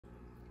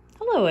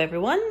Hello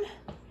everyone,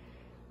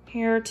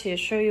 here to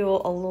show you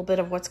a little bit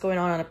of what's going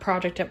on a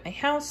project at my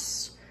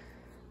house.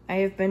 I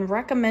have been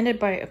recommended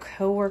by a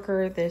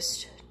coworker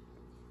this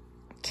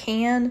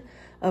can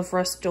of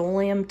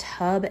Rust-oleum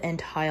tub and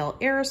tile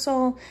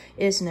aerosol.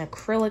 It is an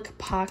acrylic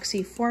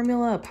epoxy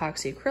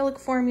acrylic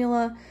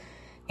formula,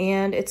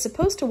 and it's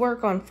supposed to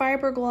work on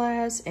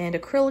fiberglass and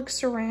acrylic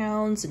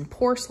surrounds and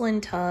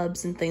porcelain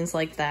tubs and things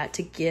like that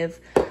to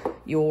give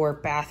your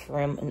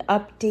bathroom an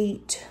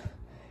update.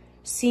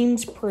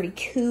 Seems pretty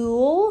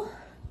cool.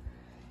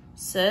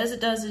 Says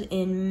it does it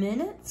in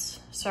minutes.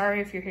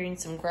 Sorry if you're hearing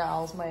some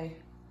growls. My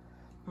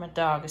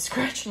dog is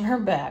scratching her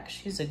back.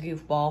 She's a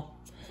goofball.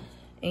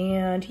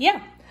 And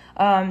yeah,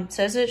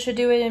 says it should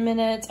do it in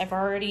minutes. I've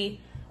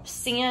already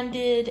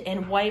sanded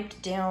and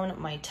wiped down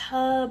my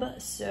tub,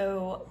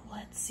 so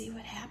let's see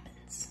what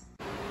happens.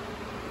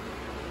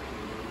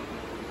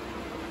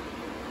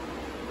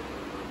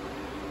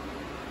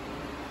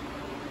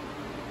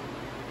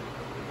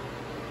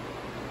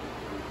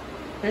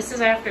 This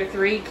is after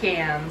 3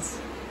 cans.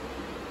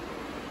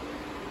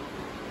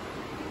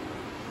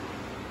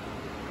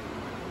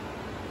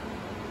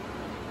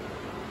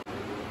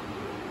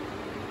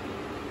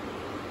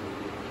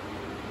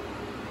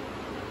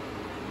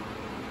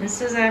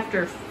 This is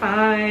after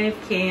 5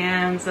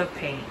 cans of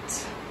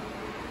paint.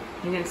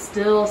 You can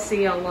still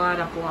see a lot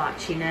of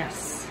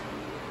blotchiness.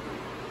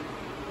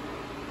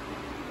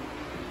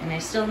 And I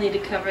still need to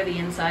cover the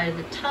inside of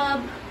the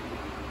tub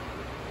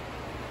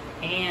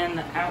and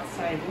the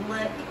outside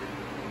lip.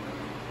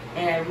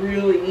 And I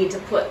really need to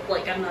put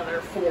like another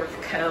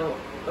 4th coat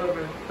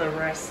over the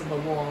rest of the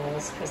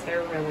walls because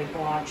they're really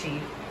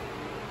blotchy.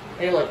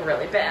 They look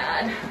really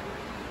bad.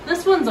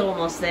 This one's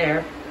almost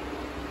there.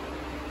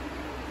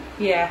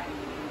 Yeah,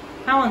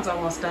 that one's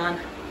almost done,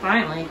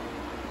 finally.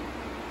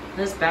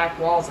 This back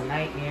wall's a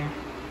nightmare.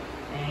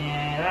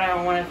 And I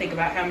don't want to think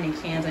about how many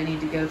cans I need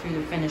to go through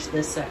to finish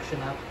this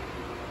section up.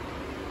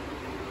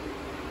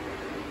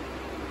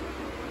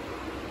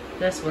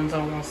 This one's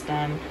almost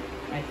done,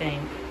 I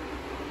think.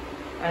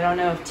 I don't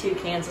know if 2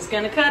 cans is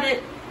gonna cut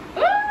it.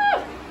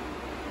 Ah!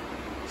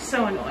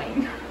 So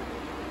annoying.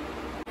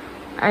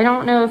 I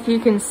don't know if you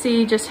can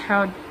see just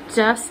how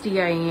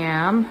dusty I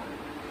am.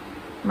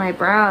 My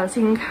brows,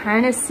 you can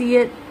kind of see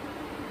it.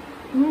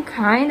 You can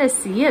kind of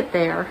see it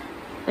there.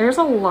 There's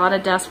a lot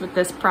of dust with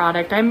this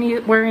product.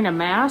 I'm wearing a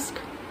mask.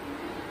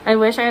 I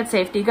wish I had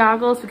safety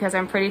goggles because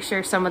I'm pretty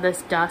sure some of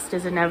this dust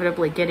is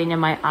inevitably getting in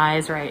my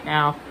eyes right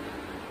now.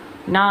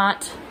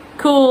 Not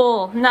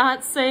cool,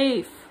 not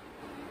safe.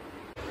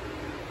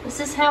 This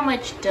is how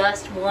much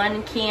dust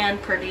 1 can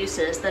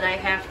produces that I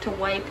have to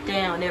wipe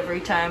down every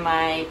time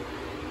I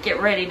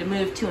get ready to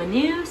move to a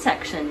new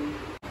section.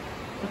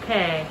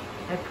 Okay,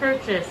 I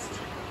purchased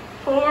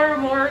 4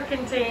 more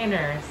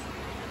containers.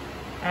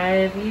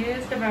 I've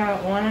used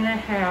about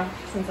 1.5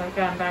 since I've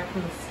gotten back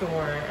from the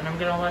store, and I'm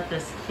gonna let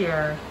this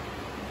cure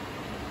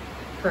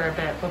for a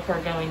bit before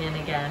going in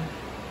again.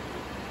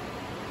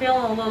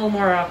 Feeling a little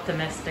more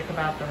optimistic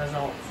about the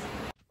results.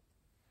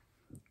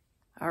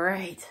 All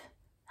right,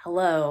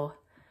 hello.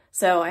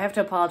 So I have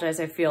to apologize.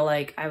 I feel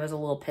like I was a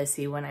little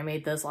pissy when I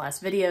made those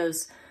last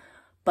videos,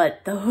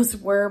 but those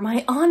were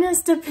my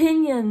honest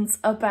opinions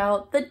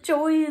about the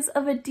joys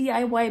of a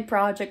DIY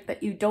project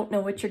that you don't know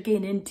what you're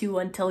getting into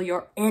until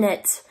you're in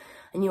it.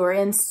 And you are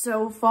in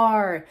so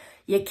far,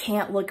 you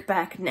can't look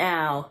back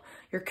now.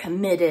 You're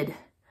committed.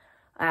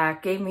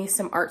 Gave me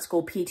some art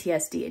school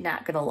PTSD,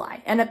 not gonna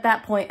lie. And at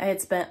that point, I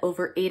had spent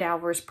over 8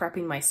 hours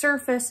prepping my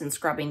surface and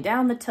scrubbing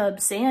down the tub,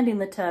 sanding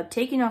the tub,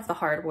 taking off the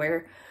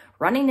hardware,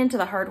 running into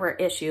the hardware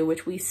issue,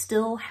 which we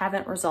still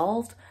haven't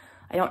resolved.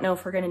 I don't know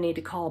if we're gonna need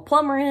to call a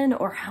plumber in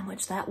or how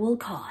much that will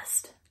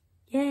cost.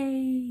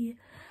 Yay!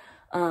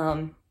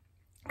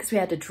 Because we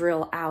had to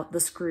drill out the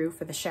screw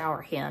for the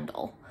shower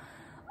handle.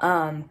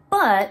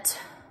 But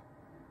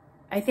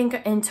I think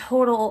in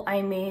total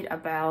I made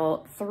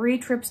about 3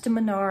 trips to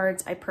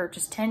Menards. I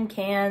purchased 10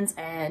 cans,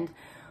 and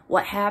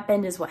what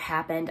happened is what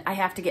happened. I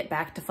have to get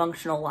back to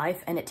functional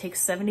life, and it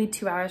takes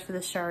 72 hours for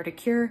the shower to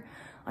cure.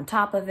 On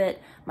top of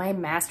it, my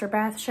master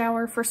bath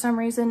shower, for some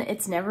reason,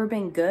 it's never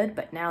been good,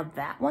 but now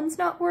that one's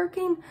not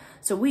working.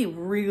 So we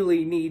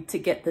really need to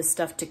get this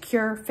stuff to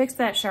cure, fix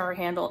that shower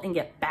handle, and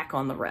get back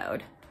on the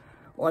road.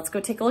 Let's go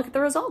take a look at the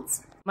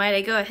results. Might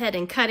I go ahead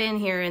and cut in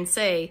here and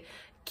say,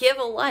 give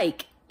a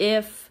like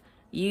if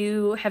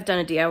you have done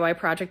a DIY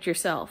project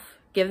yourself.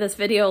 Give this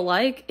video a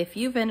like if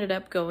you've ended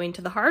up going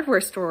to the hardware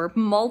store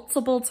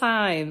multiple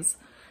times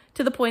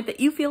to the point that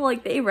you feel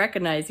like they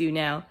recognize you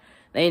now.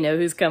 They know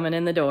who's coming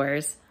in the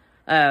doors.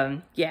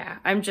 Yeah,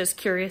 I'm just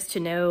curious to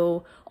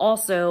know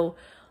also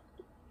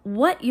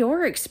what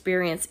your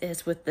experience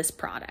is with this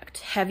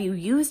product. Have you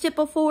used it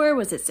before?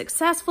 Was it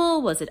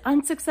successful? Was it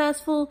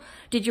unsuccessful?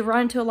 Did you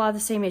run into a lot of the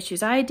same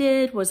issues I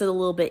did? Was it a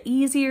little bit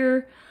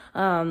easier?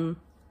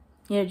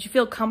 You know, did you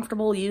feel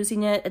comfortable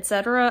using it,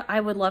 etc.? I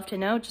would love to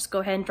know. Just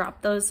go ahead and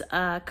drop those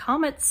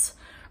comments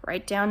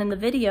right down in the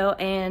video,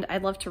 and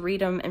I'd love to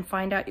read them and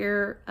find out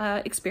your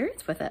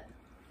experience with it.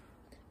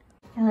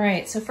 All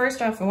right, so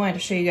first off, I wanted to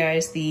show you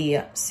guys the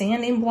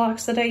sanding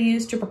blocks that I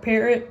used to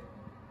prepare it.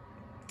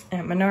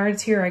 At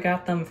Menards here, I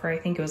got them for, I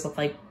think it was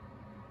like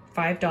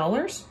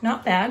 $5.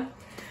 Not bad.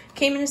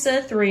 Came in a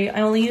set of 3.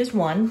 I only used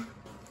 1.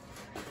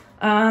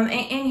 And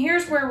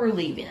here's where we're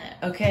leaving it,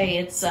 okay?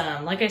 It's,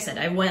 like I said,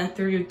 I went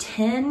through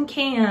 10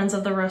 cans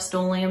of the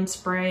Rust-oleum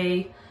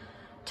spray,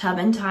 tub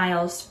and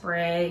tile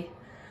spray.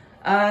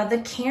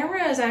 The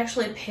camera is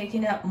actually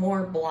picking up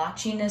more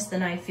blotchiness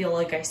than I feel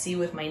like I see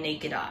with my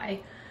naked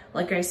eye.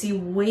 Like, I see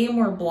way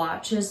more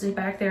blotches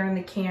back there in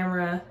the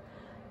camera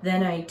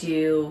than I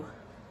do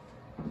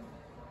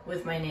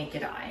with my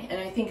naked eye.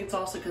 And I think it's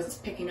also because it's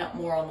picking up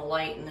more on the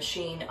light and the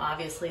sheen.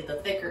 Obviously, the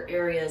thicker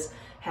areas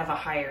have a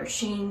higher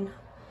sheen.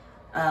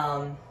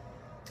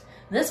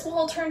 This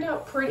wall turned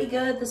out pretty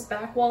good. This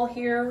back wall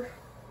here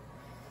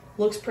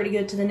looks pretty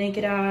good to the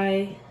naked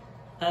eye.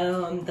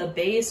 The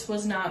base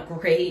was not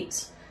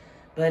great,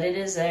 but it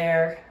is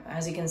there.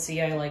 As you can see,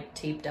 I like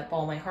taped up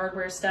all my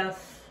hardware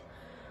stuff.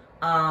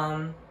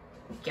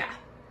 Yeah.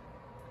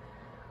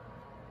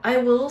 I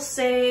will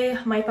say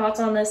my thoughts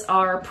on this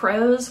are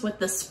pros with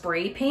the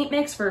spray paint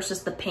mix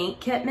versus the paint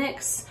kit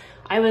mix.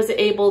 I was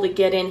able to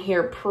get in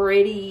here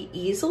pretty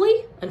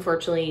easily.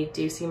 Unfortunately, you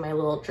do see my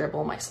little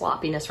dribble, my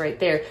sloppiness right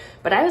there,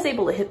 but I was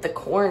able to hit the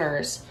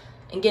corners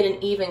and get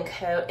an even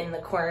coat in the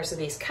corners of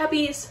these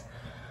cubbies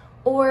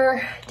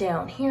or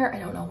down here. I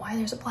don't know why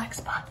there's a black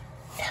spot.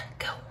 Yeah,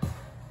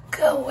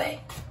 go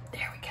away.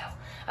 There we go.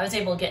 I was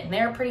able to get in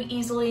there pretty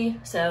easily,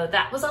 so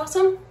that was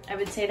awesome. I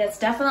would say that's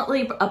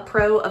definitely a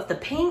pro of the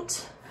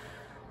paint.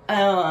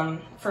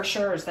 For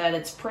sure, is that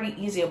it's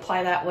pretty easy to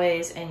apply that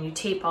ways, and you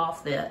tape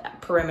off the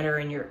perimeter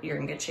and you're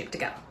in good shape to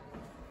go.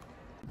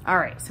 All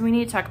right, so we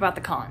need to talk about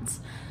the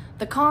cons.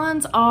 The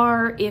cons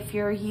are if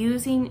you're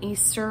using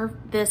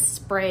this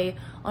spray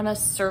on a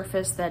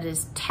surface that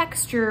is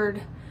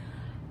textured.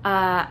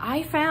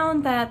 I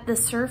found that the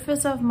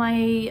surface of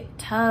my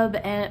tub,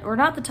 or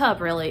not the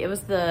tub really, it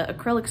was the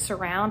acrylic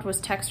surround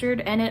was textured,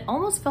 and it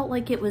almost felt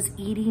like it was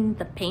eating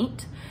the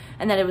paint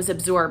and that it was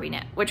absorbing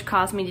it, which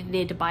caused me to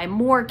need to buy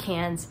more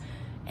cans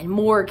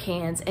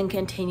and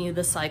continue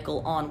the cycle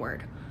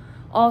onward.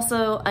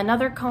 Also,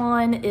 another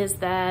con is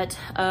that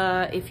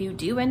if you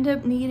do end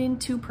up needing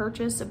to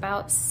purchase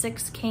about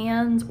 6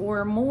 cans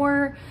or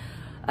more,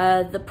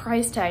 the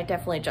price tag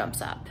definitely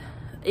jumps up.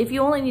 If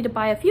you only need to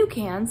buy a few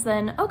cans,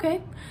 then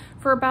okay,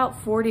 for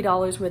about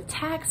 $40 with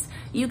tax,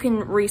 you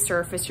can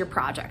resurface your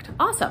project.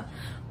 Awesome.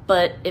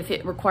 But if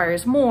it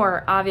requires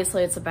more,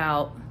 obviously it's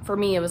about, for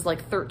me, it was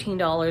like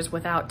 $13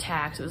 without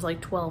tax. It was like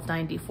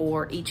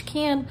 $12.94 each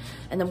can.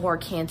 And the more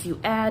cans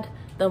you add,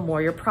 the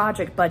more your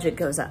project budget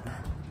goes up.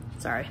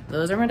 Sorry,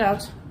 those are my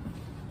dogs.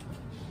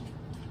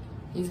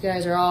 These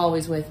guys are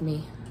always with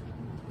me.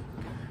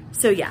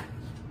 So yeah,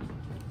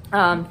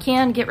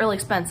 can get really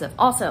expensive.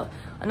 Also,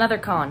 another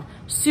con,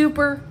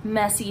 super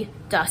messy,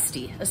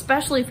 dusty,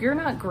 especially if you're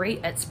not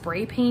great at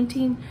spray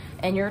painting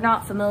and you're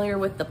not familiar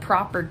with the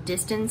proper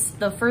distance.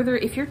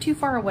 If you're too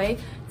far away,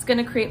 it's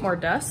gonna create more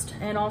dust.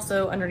 And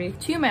also underneath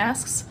 2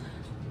 masks,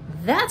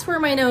 that's where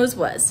my nose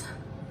was.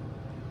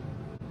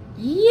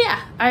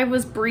 Yeah, I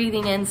was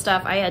breathing in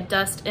stuff. I had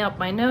dust up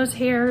my nose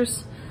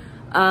hairs.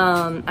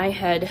 I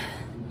had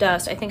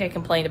dust, I think I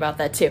complained about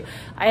that too.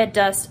 I had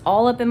dust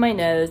all up in my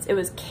nose. It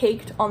was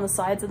caked on the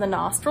sides of the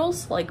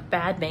nostrils, like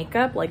bad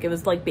makeup. Like it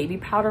was like baby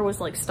powder was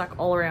like stuck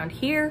all around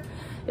here.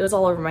 It was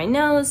all over my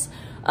nose.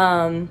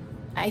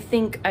 I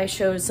think I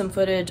showed some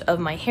footage of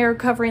my hair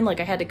covering, like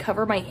I had to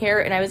cover my hair,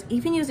 and I was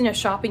even using a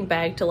shopping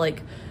bag to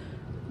like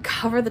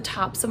cover the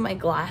tops of my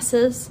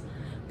glasses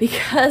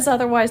because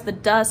otherwise the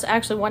dust,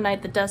 actually one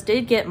night the dust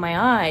did get in my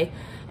eye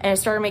and it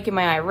started making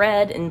my eye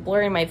red and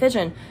blurring my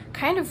vision.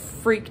 Kind of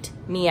freaked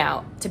me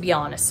out, to be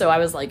honest. So I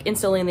was like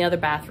instantly in the other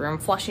bathroom,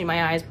 flushing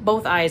my eyes,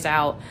 both eyes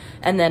out,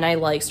 and then I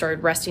like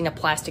started resting a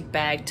plastic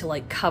bag to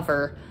like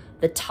cover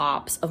the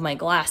tops of my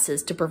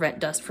glasses to prevent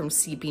dust from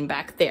seeping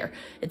back there.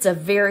 It's a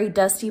very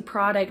dusty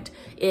product.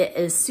 It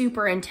is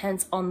super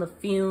intense on the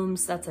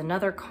fumes. That's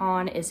another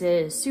con, is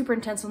it is super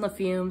intense on the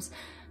fumes.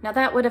 Now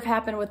that would have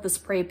happened with the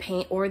spray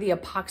paint or the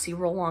epoxy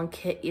roll-on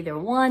kit, either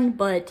one,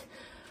 but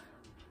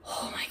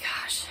oh my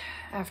gosh,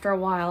 after a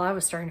while I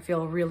was starting to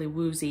feel really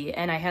woozy,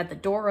 and I had the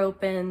door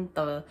open,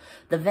 the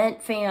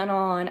vent fan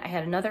on, I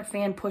had another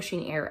fan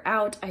pushing air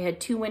out, I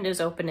had 2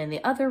 windows open in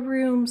the other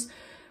rooms,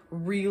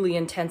 really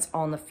intense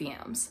on the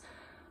fumes.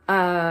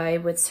 I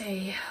would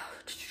say,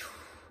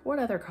 what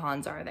other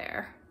cons are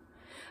there?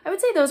 I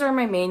would say those are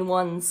my main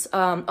ones.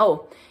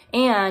 Oh,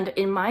 and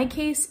in my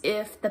case,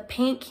 if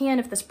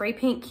the spray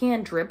paint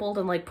can dribbled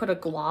and like put a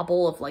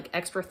globule of like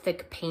extra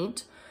thick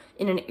paint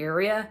in an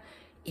area,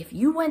 if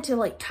you went to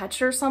like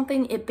touch it or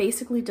something, it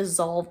basically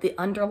dissolved the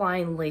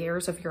underlying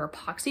layers of your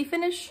epoxy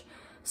finish.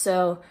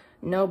 So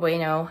no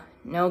bueno,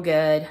 no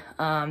good.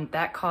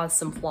 That caused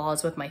some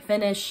flaws with my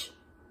finish.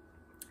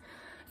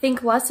 I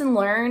think lesson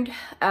learned,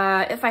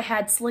 if I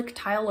had slick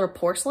tile or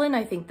porcelain,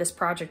 I think this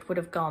project would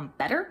have gone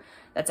better.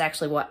 That's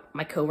actually what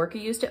my coworker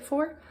used it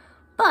for.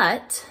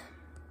 But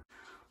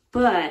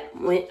But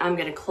I'm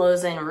gonna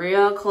close in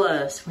real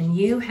close. When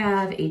you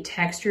have a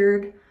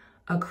textured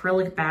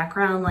acrylic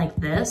background like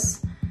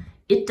this,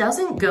 it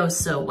doesn't go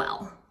so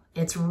well.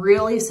 It's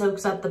really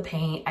soaks up the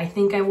paint. I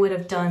think I would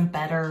have done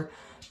better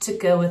to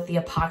go with the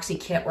epoxy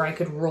kit where I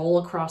could roll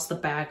across the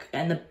back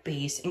and the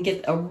base and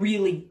get a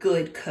really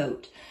good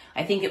coat.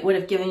 I think it would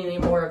have given me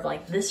more of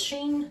like this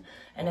sheen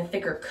and a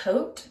thicker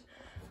coat.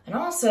 And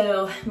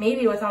also,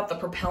 maybe without the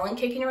propellant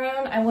kicking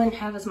around, I wouldn't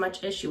have as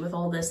much issue with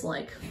all this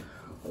like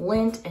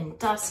lint and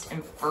dust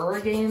and fur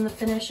getting in the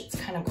finish. It's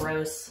kind of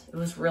gross. It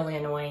was really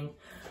annoying.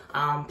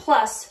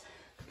 Plus,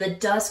 the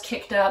dust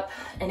kicked up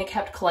and it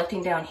kept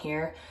collecting down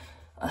here.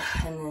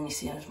 And then you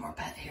see there's more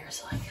pet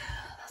hairs. Like,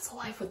 that's the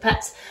life with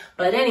pets.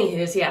 But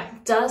anywho's, yeah,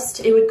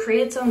 dust. It would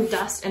create its own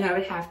dust and I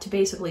would have to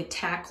basically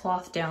tack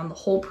cloth down the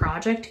whole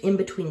project in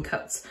between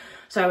coats.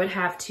 So I would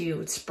have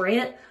to spray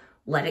it,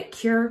 let it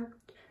cure,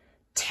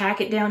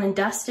 tack it down and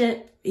dust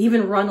it,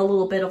 even run a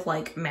little bit of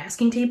like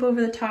masking tape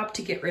over the top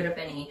to get rid of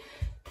any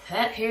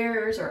pet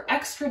hairs or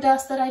extra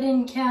dust that I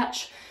didn't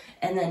catch,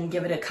 and then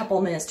give it a couple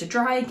minutes to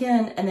dry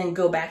again and then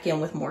go back in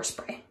with more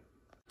spray.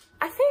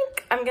 I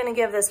think I'm gonna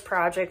give this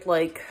project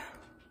like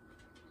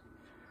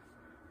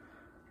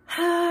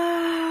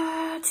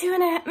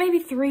 2.5, maybe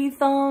 3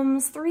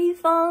 thumbs, 3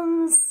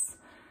 thumbs.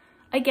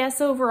 I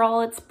guess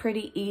overall it's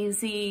pretty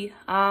easy.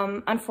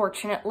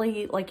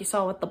 Unfortunately, like you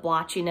saw with the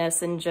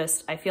blotchiness and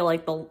just, I feel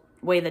like the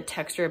way the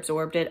texture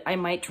absorbed it, I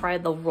might try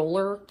the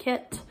roller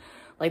kit,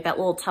 like that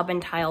little tub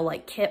and tile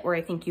like kit where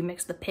I think you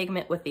mix the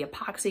pigment with the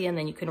epoxy and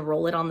then you can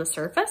roll it on the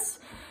surface.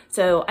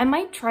 So I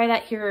might try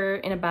that here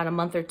in about a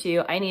month or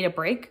 2. I need a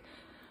break.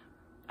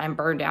 I'm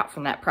burned out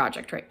from that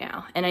project right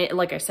now. And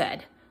like I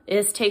said,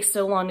 it takes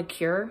so long to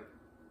cure.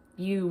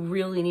 You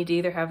really need to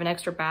either have an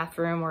extra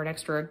bathroom or an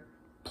extra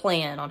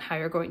plan on how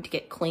you're going to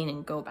get clean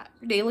and go about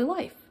your daily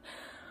life.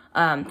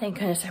 Thank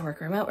goodness I work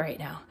remote right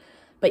now.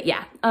 But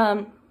yeah,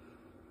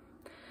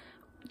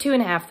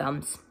 2.5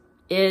 thumbs.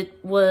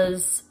 It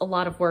was a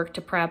lot of work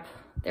to prep.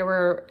 There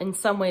were, in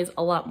some ways,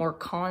 a lot more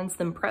cons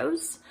than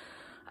pros.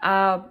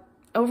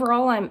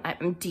 Overall,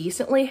 I'm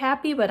decently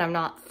happy, but I'm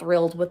not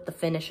thrilled with the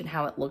finish and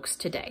how it looks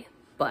today.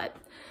 But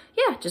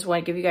yeah, just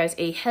want to give you guys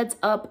a heads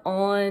up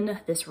on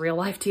this real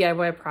life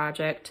DIY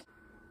project.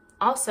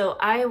 Also,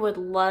 I would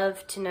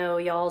love to know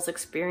y'all's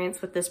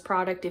experience with this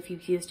product if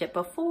you've used it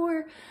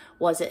before.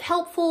 Was it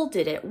helpful?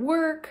 Did it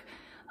work?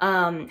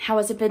 How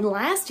has it been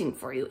lasting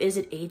for you? Is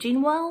it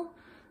aging well?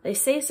 They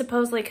say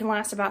supposedly it can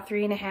last about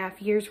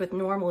 3.5 years with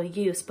normal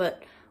use,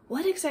 but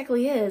what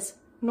exactly is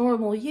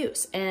normal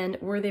use? And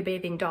were they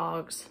bathing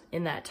dogs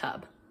in that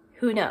tub?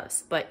 Who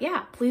knows? But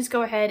yeah, please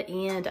go ahead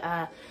and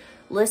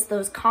list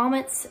those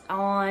comments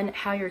on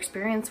how your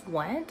experience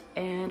went,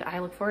 and I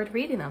look forward to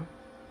reading them.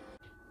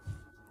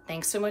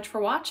 Thanks so much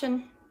for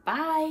watching.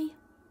 Bye.